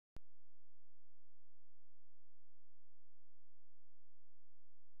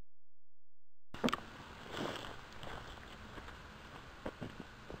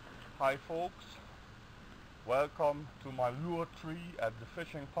Hi folks, welcome to my lure tree at the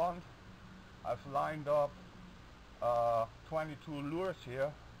fishing pond. I've lined up 22 lures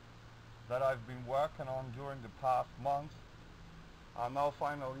here that I've been working on during the past month, and now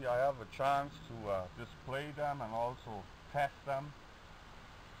finally I have a chance to display them and also test them,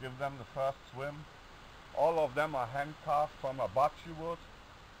 give them the first swim. All of them are handcast from a bocce wood.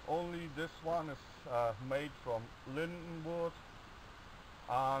 Only this one is made from linden wood,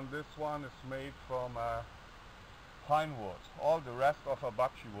 and this one is made from pine wood. All the rest of a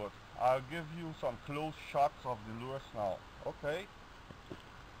bocce wood. I'll give you some close shots of the lures now. Okay.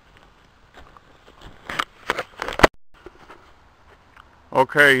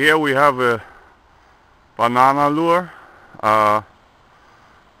 Okay, here we have a banana lure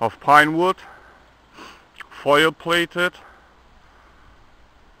of pine wood, foil plated.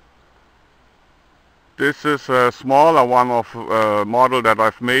 This is a smaller one of model that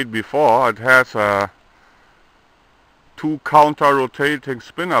I've made before. It has two counter-rotating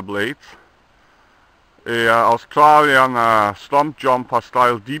spinner blades, a Australian stump jumper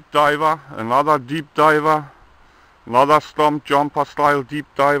style deep diver, another deep diver, another stump jumper style deep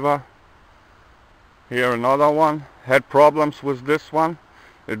diver. Here another one. Had problems with this one.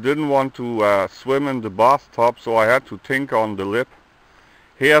 It didn't want to swim in the bathtub, so I had to tinker on the lip.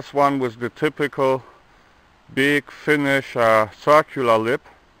 Here's one with the typical big Finnish circular lip.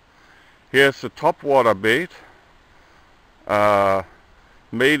 Here's the topwater bait,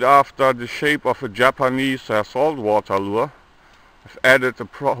 made after the shape of a Japanese saltwater lure. I've added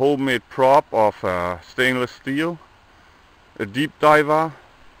a homemade prop of stainless steel, a deep diver.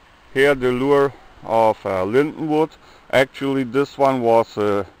 Here the lure of linden wood. Actually this one was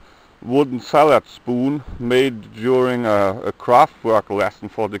a wooden salad spoon made during a craft work lesson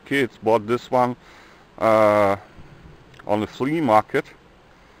for the kids. Bought this one on the flea market.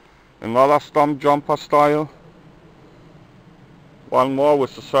 Another stump jumper style. One more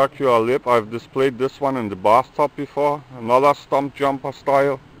with the circular lip. I've displayed this one in the bathtub before. Another stump jumper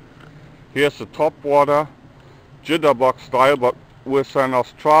style. Here's the topwater jitterbug style, but with an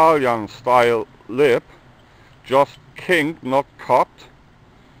Australian style lip, just kinked, not cupped.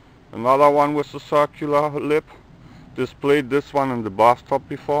 Another one with the circular lip. Displayed this one in the bathtub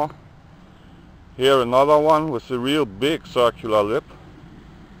before. Here another one with a real big circular lip.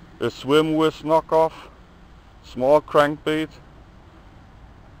 A swim whiz knockoff, small crankbait.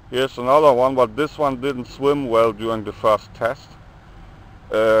 Here's another one, but this one didn't swim well during the first test.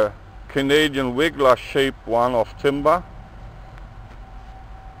 A Canadian wiggler shaped one of timber.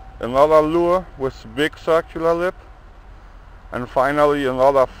 Another lure with big circular lip. And finally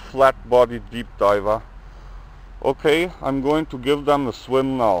another flat-bodied deep diver. Okay, I'm going to give them a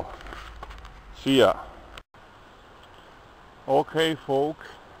swim now. See ya. Okay folks,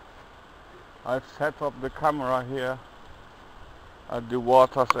 I've set up the camera here at the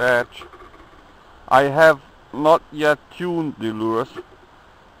water's edge. I have not yet tuned the lures.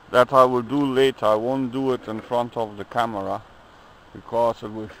 That I will do later. I won't do it in front of the camera because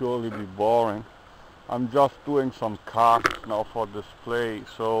it will surely be boring. I'm just doing some casts now for display,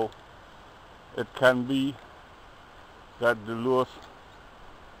 so it can be that the lures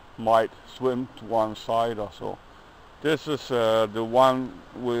might swim to one side or so. This is the one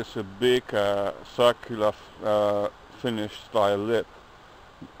with a big circular Finnish style lip.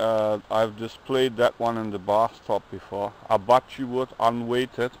 I've displayed that one in the bathtub before. A bocce wood,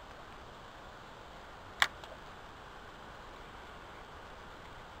 unweighted.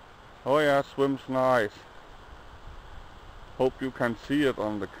 Oh yeah, swims nice. Hope you can see it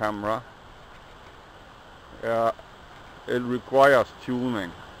on the camera. Yeah, it requires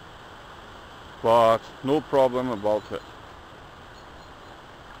tuning, but no problem about it.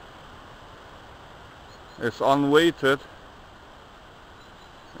 It's unweighted.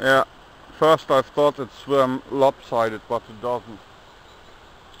 Yeah, first I thought it swam lopsided, but it doesn't.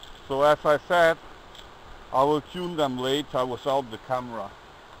 So as I said, I will tune them later without the camera.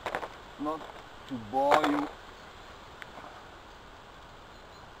 Not to bore you.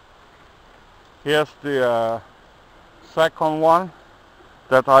 Here's the second one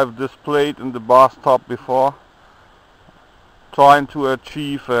that I've displayed in the bathtub before, trying to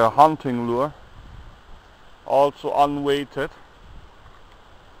achieve a hunting lure, also unweighted.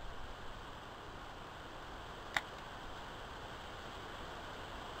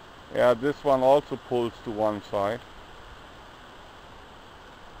 Yeah, this one also pulls to one side.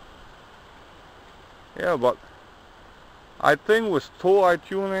 Yeah, but I think with toe-eye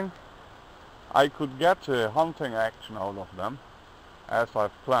tuning I could get a hunting action out of them, as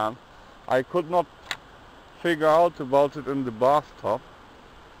I've planned. I could not figure out about it in the bathtub.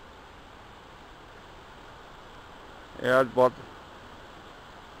 Yeah, but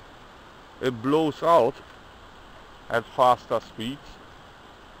it blows out at faster speeds.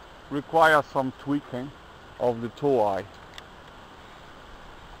 Requires some tweaking of the toe eye.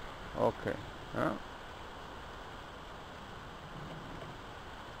 Okay. Yeah.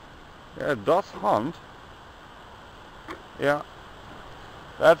 Yeah, it does hunt. Yeah.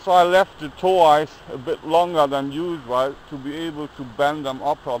 That's why I left the toe eyes a bit longer than usual to be able to bend them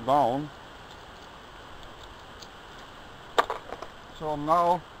up or down. So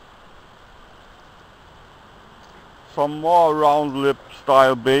now some more round lip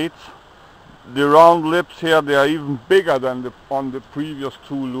style baits. The round lips here, they are even bigger than on the previous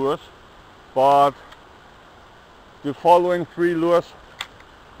two lures, but the following three lures,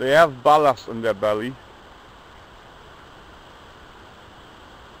 they have ballast in their belly.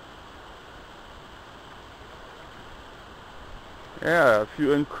 Yeah, if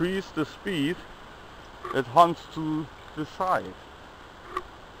you increase the speed, it hunts to the side.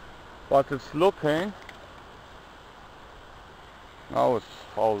 But it's looking, now it's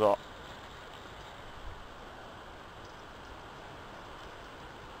fouled up.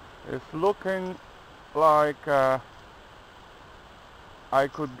 It's looking like I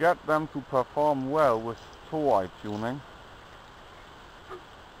could get them to perform well with toe eye tuning.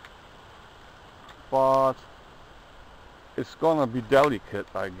 But it's gonna be delicate,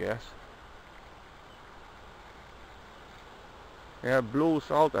 I guess. Yeah, it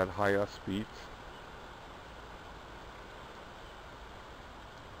blows out at higher speeds.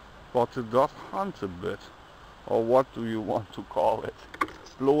 But it does hunt a bit. Or what do you want to call it?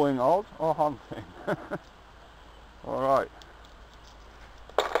 Blowing out or hunting? Alright.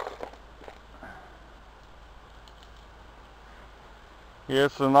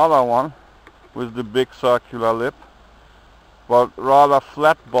 Here's another one with the big circular lip, but rather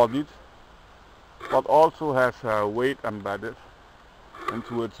flat bodied, but also has weight embedded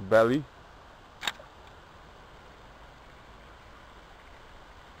into its belly.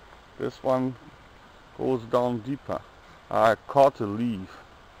 This one goes down deeper. I caught a leaf.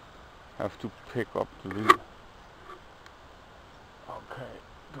 Have to pick up the leaf. Okay,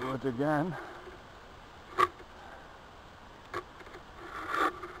 do it again.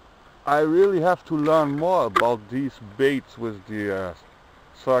 I really have to learn more about these baits with the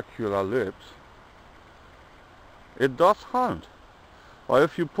circular lips. It does hunt, but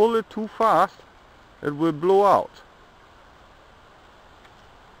if you pull it too fast, it will blow out.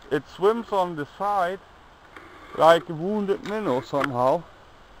 It swims on the side like a wounded minnow somehow,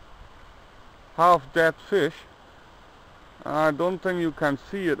 half dead fish. I don't think you can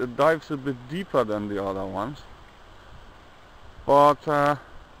see it. It dives a bit deeper than the other ones, but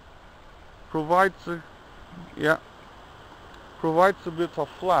provides a bit of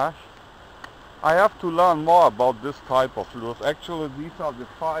flash. I have to learn more about this type of lures. Actually, these are the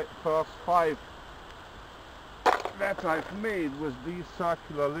first five that I've made with these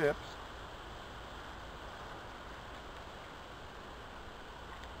circular lips.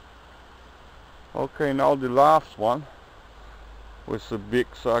 Okay, now the last one with the big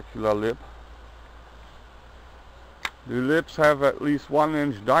circular lip. The lips have at least 1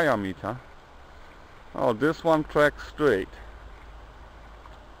 inch diameter. Oh, this one tracks straight.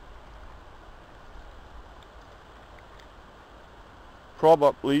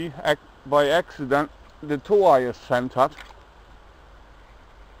 Probably by accident the toe eye is centered.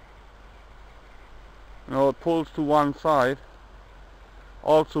 You know, it pulls to one side.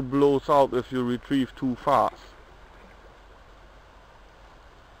 Also blows out if you retrieve too fast.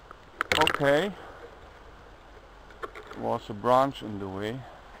 Okay. Was a branch in the way.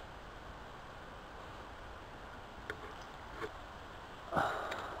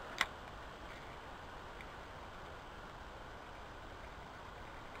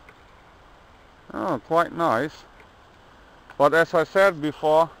 Oh, quite nice. But as I said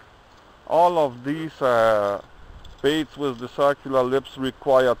before, all of these baits with the circular lips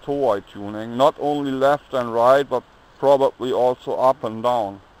require toe eye tuning. Not only left and right, but probably also up and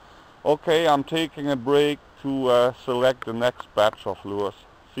down. Okay, I'm taking a break to select the next batch of lures.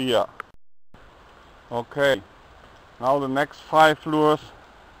 See ya. Okay, now the next 5 lures.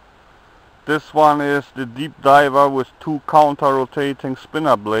 This one is the deep diver with 2 counter-rotating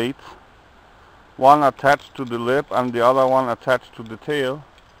spinner blades. One attached to the lip and the other one attached to the tail.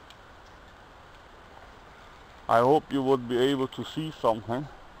 I hope you would be able to see something.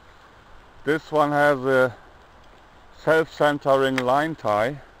 This one has a self-centering line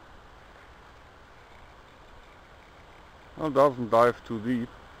tie. It doesn't dive too deep.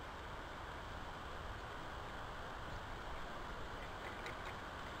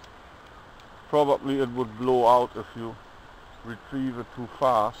 Probably it would blow out if you retrieve it too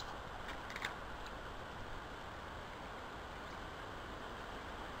fast.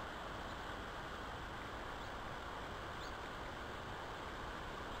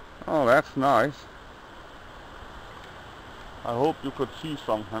 Oh, that's nice. I hope you could see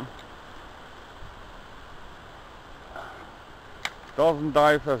something. Doesn't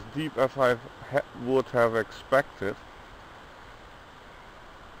dive as deep as I would have expected.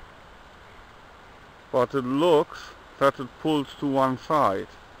 But it looks that it pulls to one side.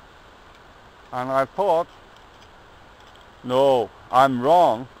 And I thought, no, I'm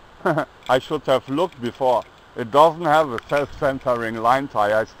wrong. I should have looked before. It doesn't have a self-centering line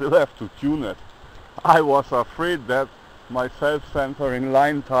tie. I still have to tune it. I was afraid that my self-centering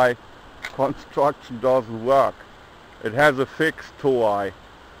line tie construction doesn't work. It has a fixed toe eye.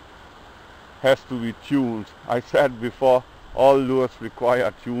 Has to be tuned. I said before, all lures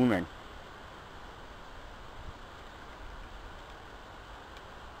require tuning.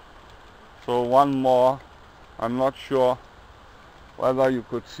 So one more. I'm not sure whether you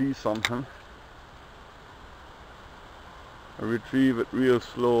could see something. I retrieve it real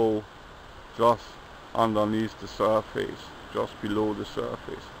slow, just underneath the surface, just below the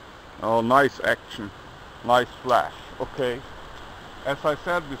surface. Oh, nice action, nice flash. Okay, as I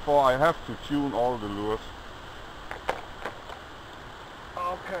said before, I have to tune all the lures.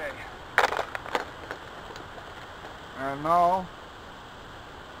 Okay, and now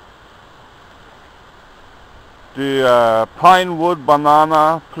the pine wood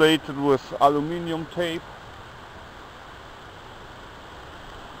banana plated with aluminium tape.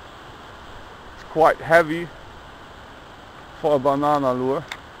 It's quite heavy for a banana lure.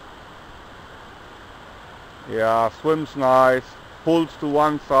 Yeah, swims nice, pulls to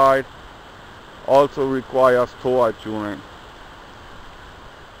one side, also requires toe eye tuning.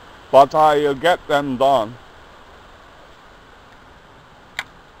 But I get them done.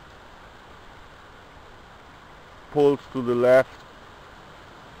 Pulls to the left,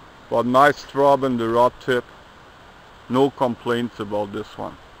 but nice throb in the rod tip. No complaints about this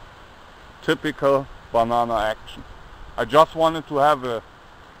one. Typical banana action. I just wanted to have a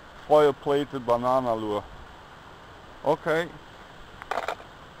foil plated banana lure. Okay.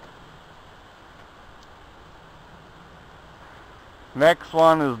 Next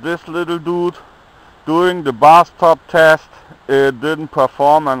one is this little dude. During the bathtub test it didn't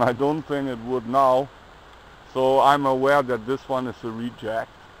perform, and I don't think it would now. So I'm aware that this one is a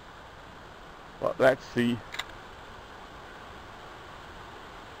reject. But let's see.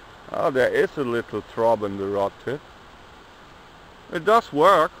 Oh, there is a little throb in the rod tip. It does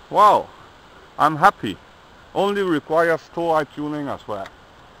work. Wow. I'm happy. Only requires toe eye tuning as well.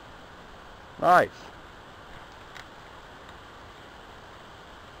 Nice.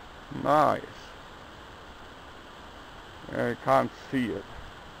 Nice. I can't see it.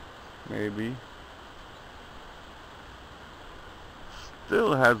 Maybe.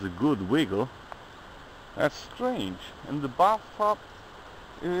 Still has a good wiggle. That's strange. In the bathtub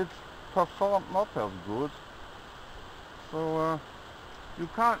it performed not as good. So you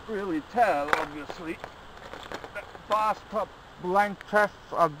can't really tell, obviously. The bathtub blank tests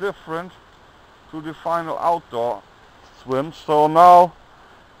are different to the final outdoor swim. So now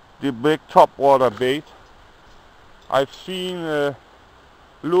the big topwater bait. I've seen a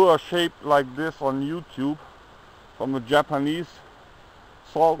lure shaped like this on YouTube from a Japanese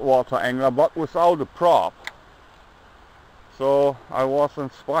saltwater angler, but without a prop. So I was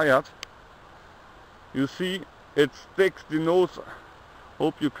inspired. You see, it sticks the nose.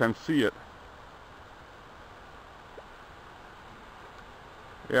 Hope you can see it.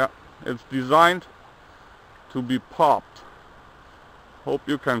 Yeah, it's designed to be popped. Hope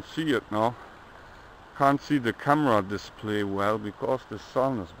you can see it now. Can't see the camera display well because the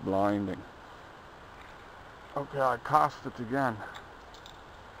sun is blinding. Okay, I cast it again.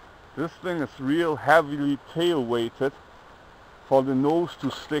 This thing is real heavily tail weighted for the nose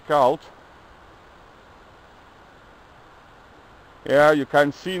to stick out. Yeah, you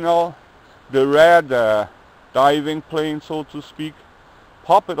can see now the red diving plane, so to speak.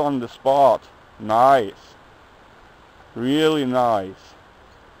 Pop it on the spot. Nice. Really nice.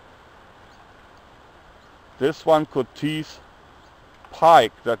 This one could tease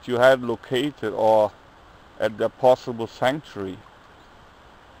pike that you had located or at their possible sanctuary.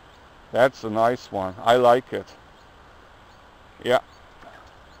 That's a nice one. I like it. Yeah.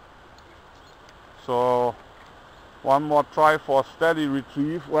 So one more try for steady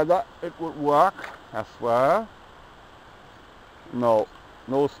retrieve, whether it would work as well. No,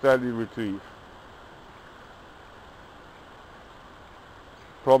 no steady retrieve.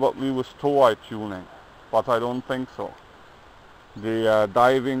 probably with tow tuning, but I don't think so. The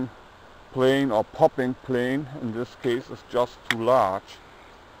diving plane or popping plane in this case is just too large.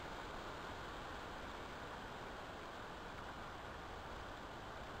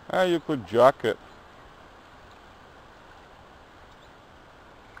 You could jack it,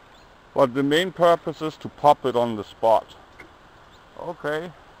 but the main purpose is to pop it on the spot.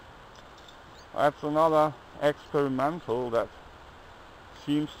 Okay, that's another experimental that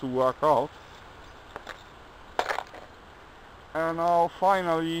seems to work out. And now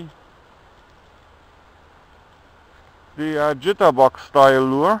finally the jitterbug style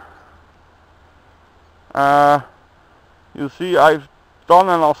lure. You see, I've done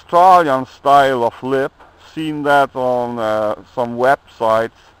an Australian style of lip, seen that on some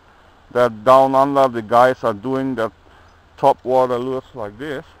websites that down under the guys are doing that top water lures like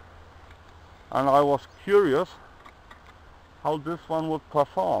this, and I was curious how this one would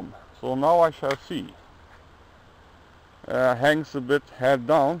perform, so now I shall see. Hangs a bit head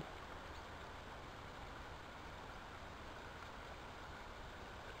down.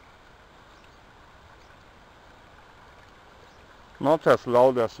 Not as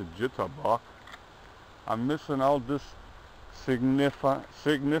loud as a jitterbug. I'm missing out this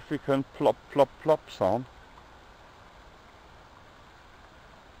significant plop plop plop sound.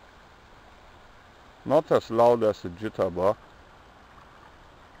 Not as loud as a jitterbug.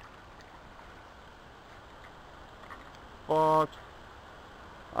 But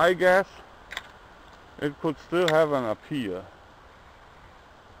I guess it could still have an appeal.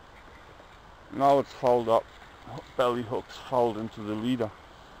 Now it's fouled up. Belly hooks fouled into the leader.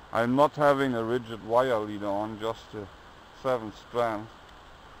 I'm not having a rigid wire leader on, just a 7 strands.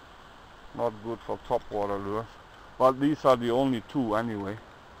 Not good for top water lures. But these are the only two anyway.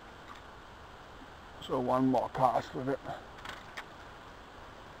 So one more cast with it.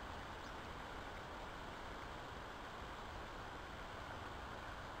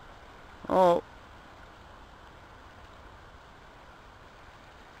 Oh.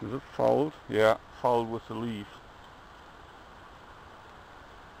 Is it fouled? Yeah, fouled with the leaf.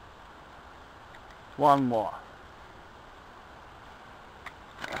 One more.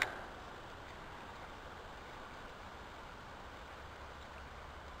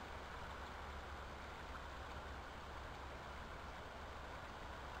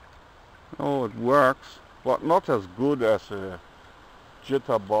 Oh, it works, but not as good as a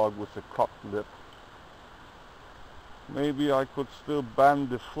jitterbug with a cocked lip. Maybe I could still bend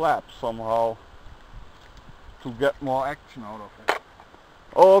the flap somehow to get more action out of it.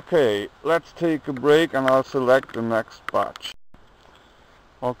 Okay, let's take a break and I'll select the next batch.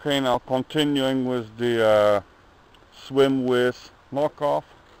 Okay, now continuing with the swim with knockoff.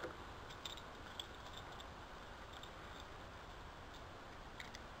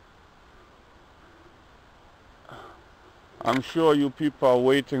 I'm sure you people are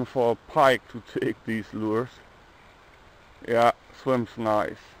waiting for a pike to take these lures. Yeah, swims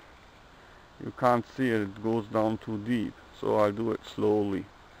nice. You can't see it, it goes down too deep, so I'll do it slowly.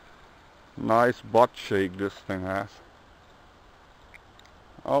 Nice butt shake this thing has.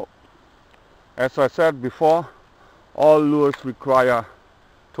 Oh, as I said before, all lures require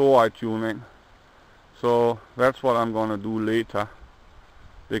tow tuning, so that's what I'm gonna do later.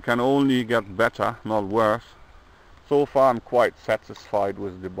 They can only get better, not worse. So far I'm quite satisfied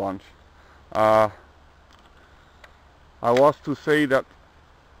with the bunch. I was to say that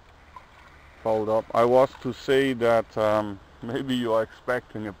maybe you are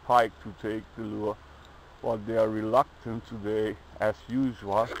expecting a pike to take the lure, but they are reluctant today as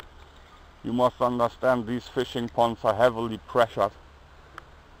usual. You must understand these fishing ponds are heavily pressured,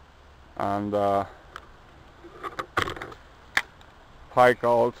 and pike are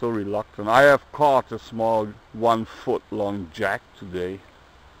also reluctant. I have caught a small 1 foot long jack today,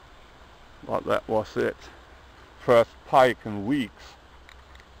 but that was it. First pike in weeks.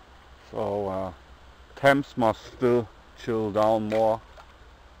 So temps must still chill down more.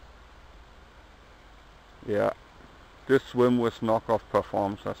 Yeah, this swim with knockoff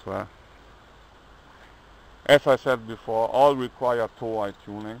performs as well. As I said before, all require tow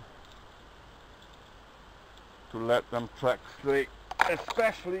tuning to let them track straight,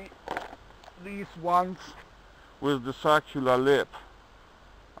 especially these ones with the circular lip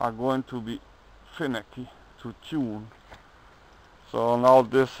are going to be finicky to tune. So now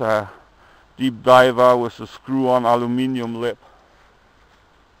this deep diver with a screw-on aluminium lip,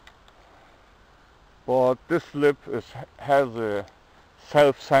 but this lip has a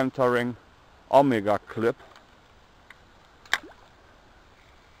self-centering omega clip.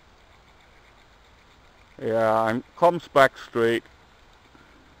 Yeah, and comes back straight.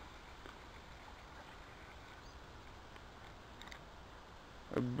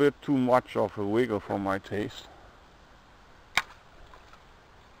 A bit too much of a wiggle for my taste.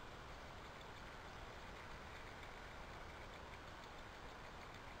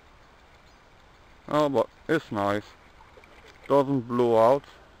 Oh, but it's nice. Doesn't blow out,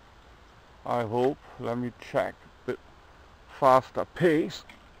 I hope. Let me check. A bit faster pace.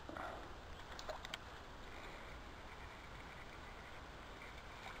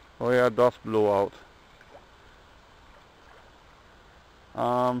 Oh yeah, it does blow out.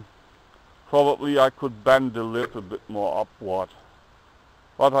 Probably I could bend the lip a bit more upward,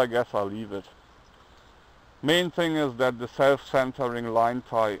 but I guess I'll leave it. Main thing is that the self-centering line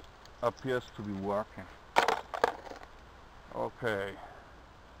tie appears to be working. Okay.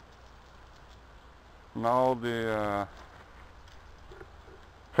 Now the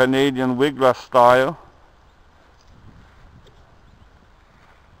Canadian Wiggler style.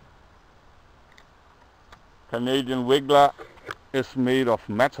 Canadian Wiggler is made of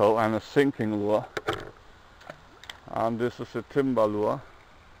metal and a sinking lure. And this is a timber lure.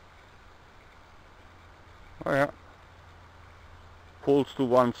 Oh yeah. Pulls to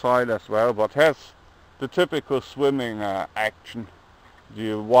one side as well, but has the typical swimming action.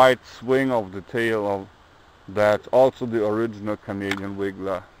 The wide swing of the tail of that, also the original Canadian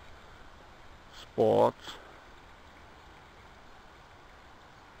Wiggler sports.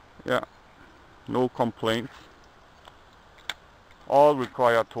 Yeah, no complaints. All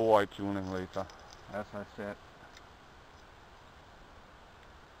require toe-eye tuning later, as I said.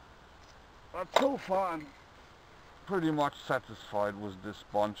 But so far I'm pretty much satisfied with this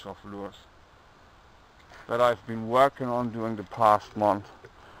bunch of lures that I've been working on during the past month.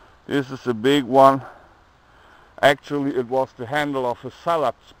 This is a big one. Actually it was the handle of a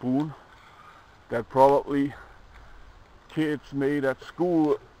salad spoon that probably kids made at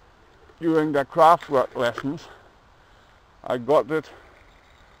school during their craftwork lessons. I got it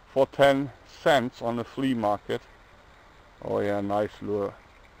for 10 cents on the flea market. Oh yeah, nice lure.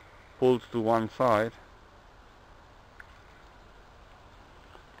 Pulls to one side.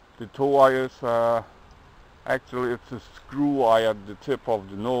 The toe eye is actually it's a screw eye at the tip of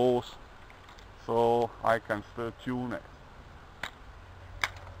the nose, so I can still tune it.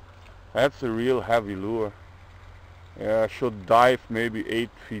 That's a real heavy lure. Yeah, I should dive maybe 8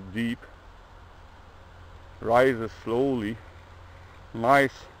 feet deep. Rises slowly.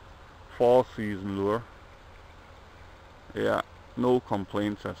 Nice fall season lure. Yeah, no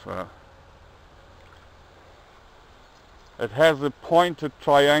complaints as well. It has a pointed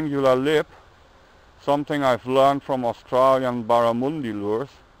triangular lip, something I've learned from Australian barramundi lures.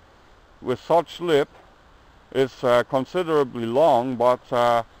 With such lip, it's considerably long,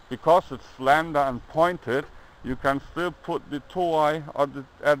 but because it's slender and pointed, you can still put the toe eye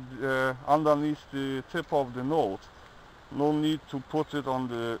underneath the tip of the nose. No need to put it on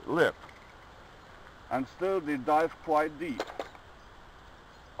the lip. And still they dive quite deep.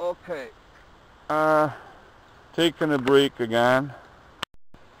 Okay. Taking a break again.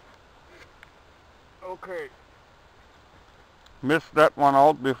 Okay. Missed that one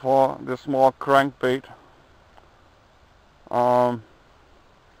out before the small crankbait.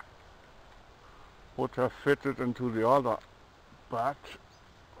 Would have fitted into the other batch.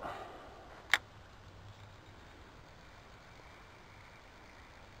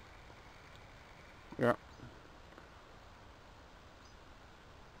 Yeah.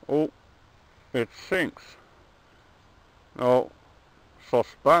 Oh, it sinks. No,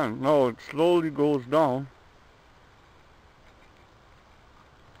 suspend. No, it slowly goes down.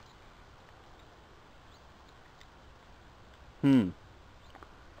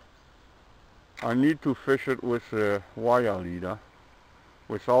 I need to fish it with a wire leader.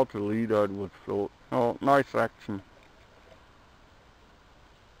 Without the leader it would float. Oh, nice action.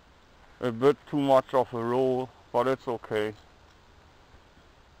 A bit too much of a roll, but it's okay.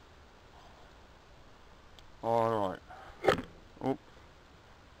 Alright. Oh.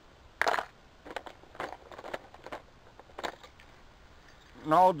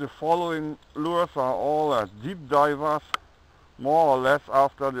 Now the following lures are all deep divers, more or less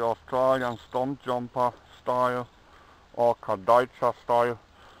after the Australian stomp jumper style or Kardaicha style.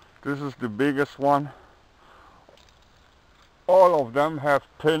 This is the biggest one. All of them have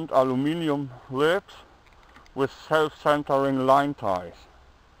pinned aluminium lips with self-centering line ties.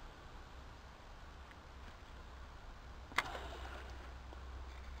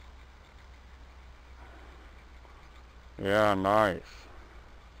 Yeah, nice.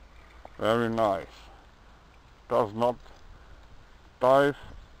 Very nice. Does not dive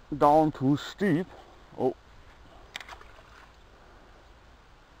down too steep. Oh.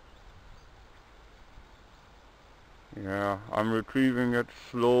 Yeah, I'm retrieving it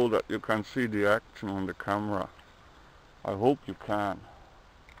slow that you can see the action on the camera. I hope you can.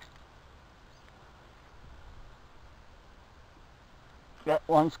 That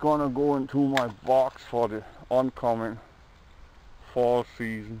one's gonna go into my box for the oncoming fall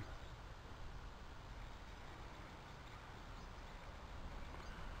season.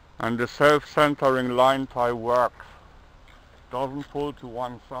 And the self-centering line tie works. Doesn't pull to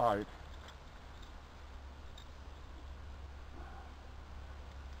one side.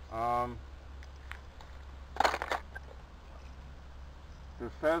 The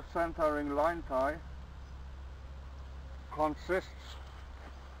self-centering line tie consists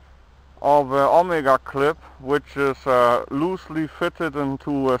of an omega clip, which is loosely fitted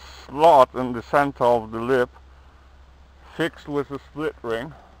into a slot in the center of the lip, fixed with a split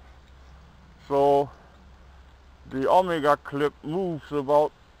ring. So the omega clip moves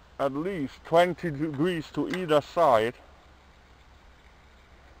about at least 20 degrees to either side.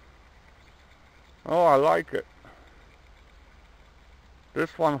 Oh, I like it.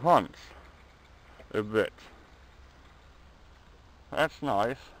 This one hunts a bit. That's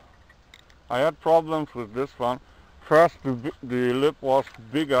nice. I had problems with this one. First the lip was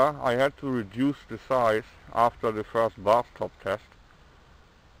bigger. I had to reduce the size after the first bathtub test.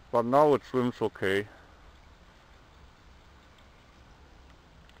 But now it swims okay.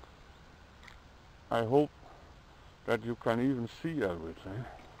 I hope that you can even see everything.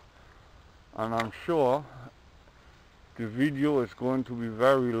 And I'm sure the video is going to be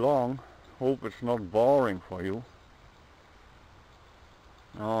very long. Hope it's not boring for you.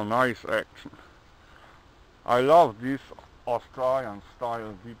 Oh, nice action. I love these Australian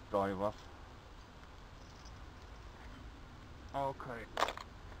style deep divers. Okay.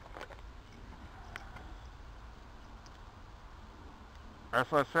 As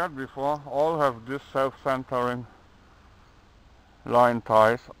I said before, all have this self-centering line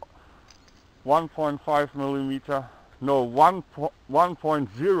ties. 1.5 millimeter, no,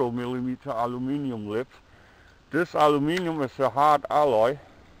 1.0 millimeter aluminium lips. This aluminium is a hard alloy,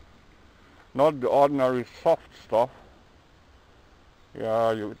 not the ordinary soft stuff.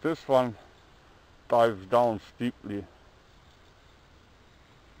 Yeah, this one dives down steeply.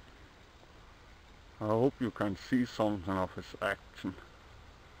 I hope you can see something of its action.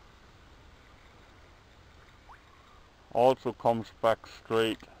 Also comes back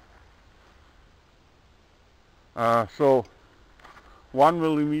straight. So 1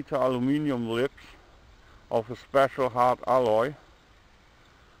 millimeter aluminium lips of a special hard alloy.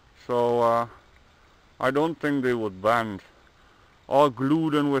 So I don't think they would bend. All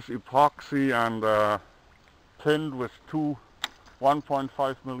glued in with epoxy and pinned with two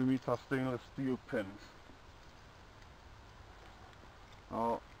 1.5 millimeter stainless steel pins.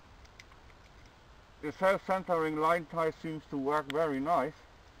 The self-centering line tie seems to work very nice,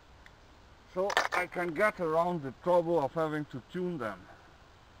 so I can get around the trouble of having to tune them.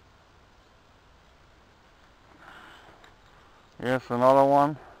 Here's another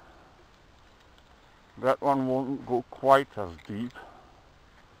one. That one won't go quite as deep.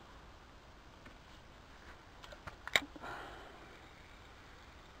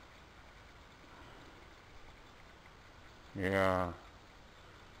 Yeah,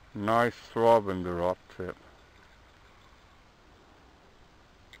 nice throb in the rod tip.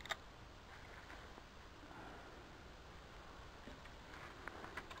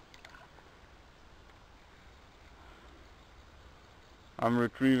 I'm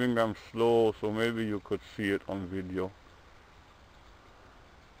retrieving them slow, so maybe you could see it on video.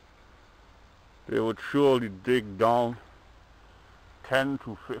 They would surely dig down 10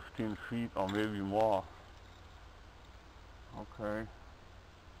 to 15 feet or maybe more. Okay.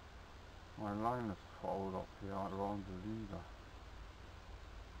 My line is fouled up here around the leader.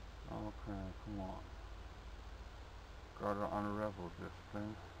 Okay, come on. Gotta unravel this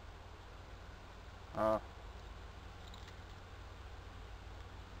thing.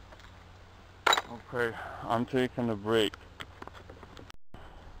 Okay, I'm taking a break.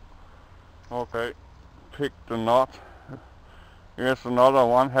 Okay, pick the knot. Here's another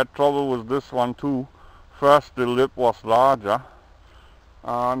one. Had trouble with this one too. First the lip was larger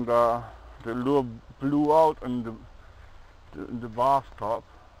and the lure blew out in the bathtub.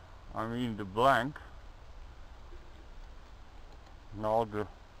 I mean the blank. Now the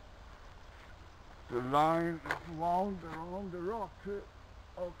line is wound around the rock tip.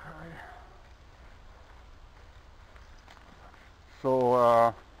 Okay.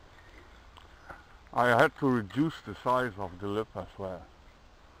 So I had to reduce the size of the lip as well.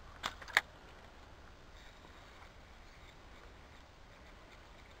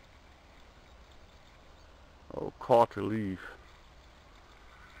 Okay. caught a leaf.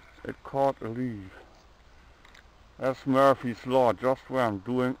 It caught a leaf. That's Murphy's Law. Just where I'm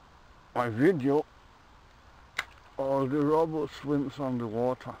doing my video, all the rubber swims on the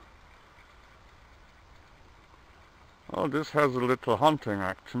water. Oh, this has a little hunting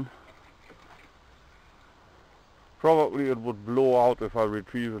action. Probably it would blow out if I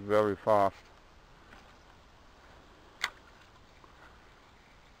retrieve it very fast.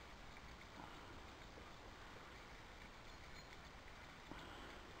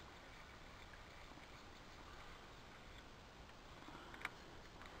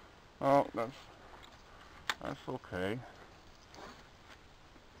 Oh, that's okay.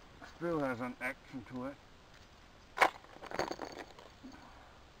 Still has an action to it.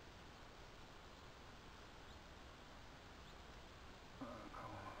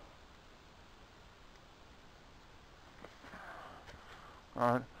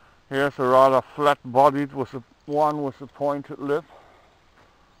 Here's a rather flat-bodied with one with a pointed lip.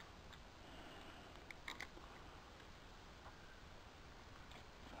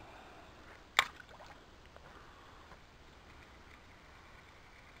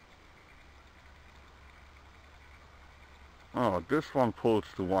 Oh, this one pulls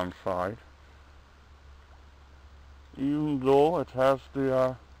to one side, even though it has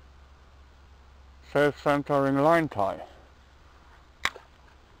the self-centering line tie.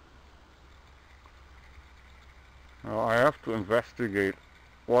 Now I have to investigate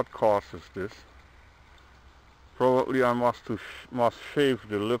what causes this. Probably I must shave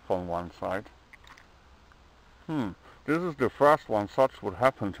the lip on one side. This is the first one such would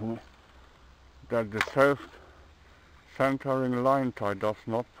happen to me, that the self-centering line tie does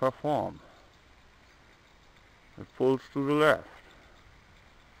not perform. It pulls to the left.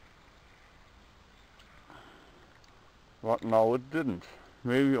 But now it didn't.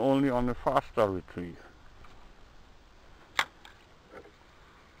 Maybe only on a faster retrieve.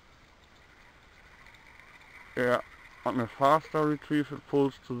 Yeah, on a faster retrieve it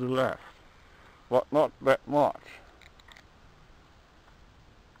pulls to the left, but not that much.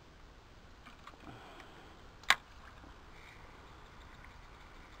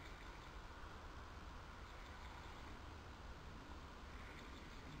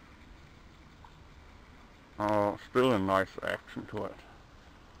 Oh, still a nice action to it.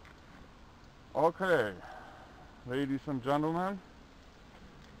 Okay, ladies and gentlemen,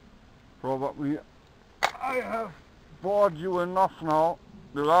 probably I have bored you enough now,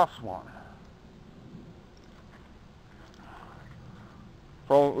 the last one.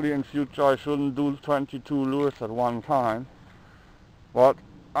 Probably in future I shouldn't do 22 lures at one time, but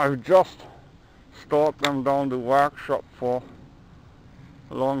I've just stored them down the workshop for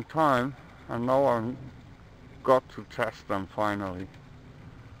a long time, and now I've got to test them finally.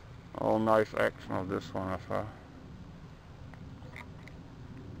 Oh, nice action of this one as well.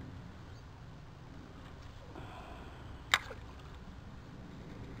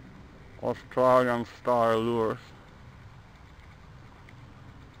 Australian style lures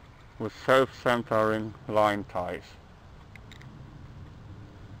with self-centering line ties.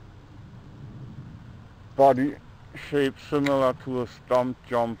 Body shape similar to a stump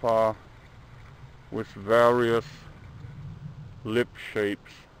jumper with various lip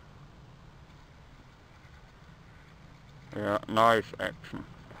shapes. Yeah, nice action.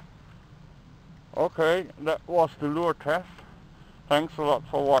 Okay, that was the lure test. Thanks a lot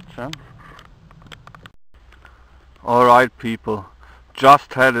for watching. Alright people,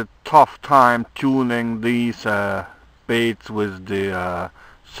 just had a tough time tuning these baits with the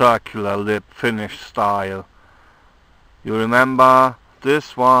circular lip finish style. You remember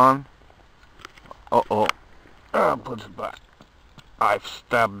this one? Uh-oh, put it back. I've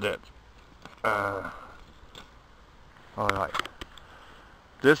stabbed it. Alright,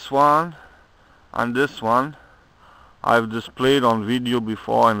 this one and this one I've displayed on video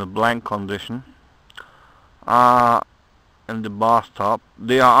before in a blank condition in the bathtub.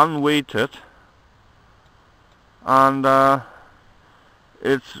 They are unweighted, and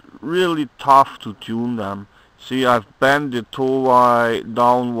it's really tough to tune them. See, I've bent the towline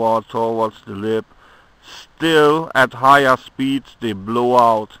downward towards the lip. Still, at higher speeds they blow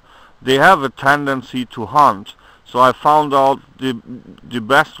out. They have a tendency to hunt, so I found out the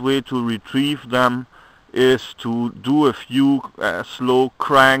best way to retrieve them is to do a few slow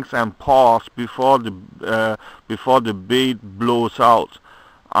cranks and pause before the bait blows out,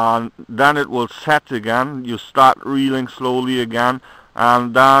 and then it will set again. You start reeling slowly again,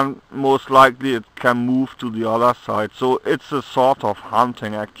 and then most likely it can move to the other side. So it's a sort of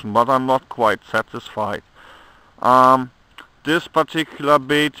hunting action, but I'm not quite satisfied. This particular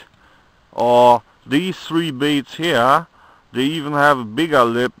bait, or These three baits here, they even have a bigger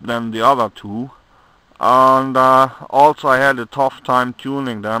lip than the other two, and also I had a tough time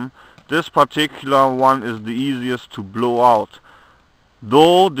tuning them. This particular one is the easiest to blow out,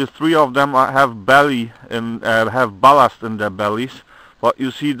 though the three of them have have ballast in their bellies. But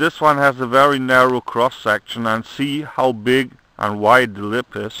you see, this one has a very narrow cross section, and see how big and wide the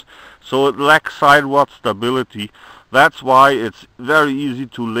lip is, so it lacks sideward stability. That's why it's very easy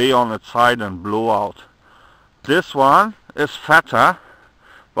to lay on its side and blow out. This one is fatter,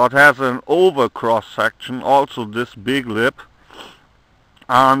 but has an over cross section, also this big lip,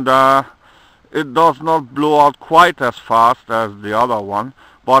 and it does not blow out quite as fast as the other one,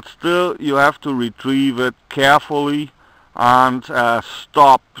 but still you have to retrieve it carefully and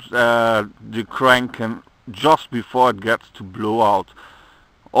stop the cranking just before it gets to blow out.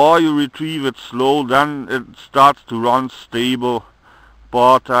 Or you retrieve it slow, then it starts to run stable,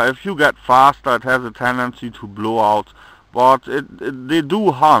 but if you get faster it has a tendency to blow out. But they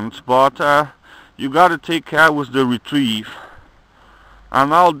do hunt, but you gotta take care with the retrieve. And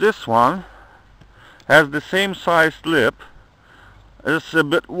now this one has the same sized lip. It's a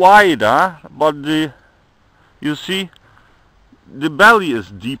bit wider, but you see, the belly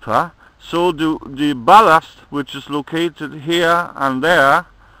is deeper, so the ballast, which is located here and there,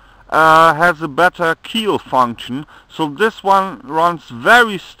 has a better keel function. So this one runs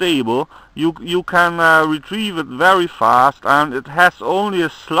very stable. You can retrieve it very fast, and it has only a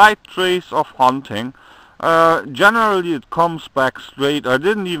slight trace of hunting. Generally it comes back straight. I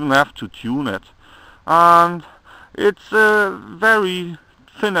didn't even have to tune it, and it's a very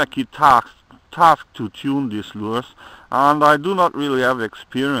finicky task to tune these lures, and I do not really have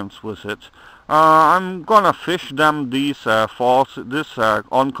experience with it. I'm gonna fish them this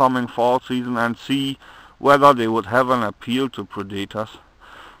oncoming fall season and see whether they would have an appeal to predators.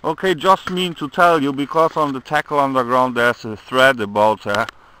 Okay, just mean to tell you, because on the Tackle Underground there's a thread about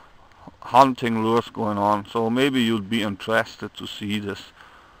hunting lures going on, so maybe you'd be interested to see this.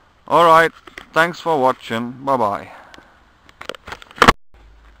 Alright, thanks for watching, bye bye.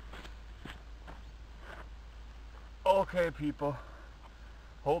 Okay people,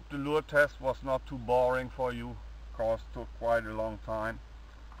 hope the lure test was not too boring for you, because it took quite a long time.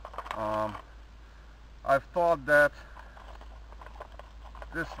 I've thought that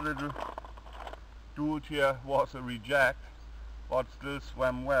this little dude here was a reject, but still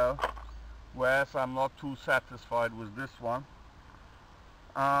swam well, whereas I'm not too satisfied with this one.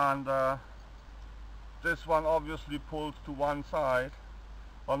 And this one obviously pulls to one side,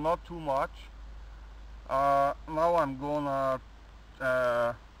 but not too much. Now I'm gonna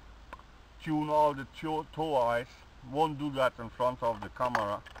tune all the toe eyes. Won't do that in front of the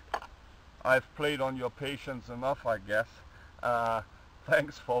camera. I've played on your patience enough, I guess.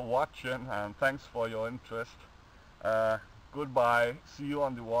 Thanks for watching, and thanks for your interest. Goodbye, see you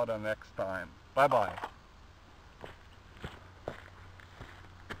on the water next time. Bye bye.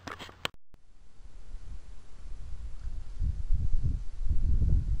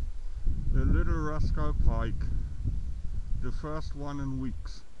 The little rascal pike, the first one in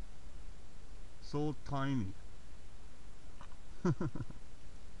weeks. So tiny.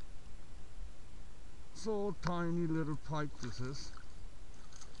 So tiny little pike this is.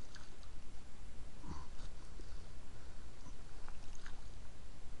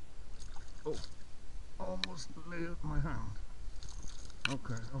 Oh, almost nailed my hand.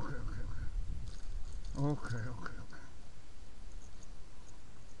 Okay.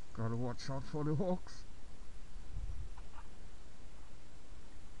 Gotta watch out for the hawks.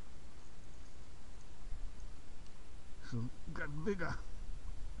 So get bigger,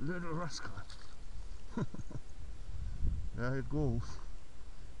 little rascal. There it goes.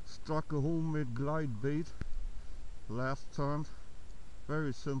 Struck a homemade glide bait. Last turned.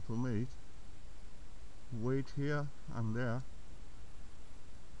 Very simple mate. Weight here and there.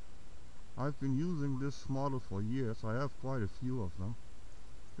 I've been using this model for years. I have quite a few of them.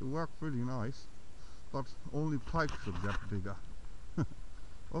 They work pretty nice, but only pike should get bigger.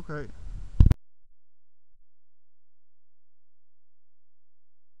 Okay.